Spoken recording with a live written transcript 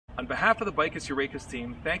On behalf of the Bicus Eureka's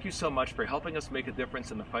team, thank you so much for helping us make a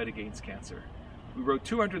difference in the fight against cancer. We rode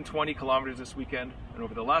 220 kilometers this weekend, and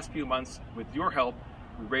over the last few months, with your help,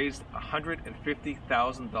 we raised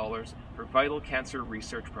 $150,000 for vital cancer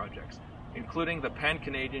research projects, including the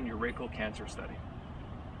Pan-Canadian Urachal Cancer Study.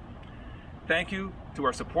 Thank you to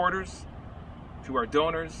our supporters, to our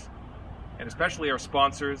donors, and especially our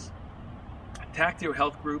sponsors, Tactio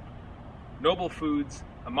Health Group, Noble Foods,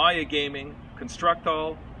 Amaya Gaming,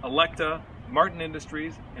 Constructall, Electa, Martin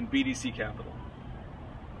Industries, and BDC Capital.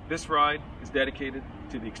 This ride is dedicated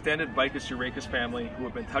to the extended Bicus Eureka's family who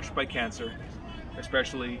have been touched by cancer,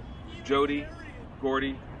 especially Jody,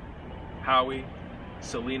 Gordy, Howie,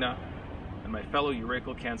 Selena, and my fellow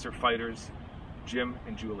urachal cancer fighters, Jim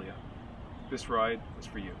and Julia. This ride is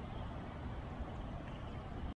for you.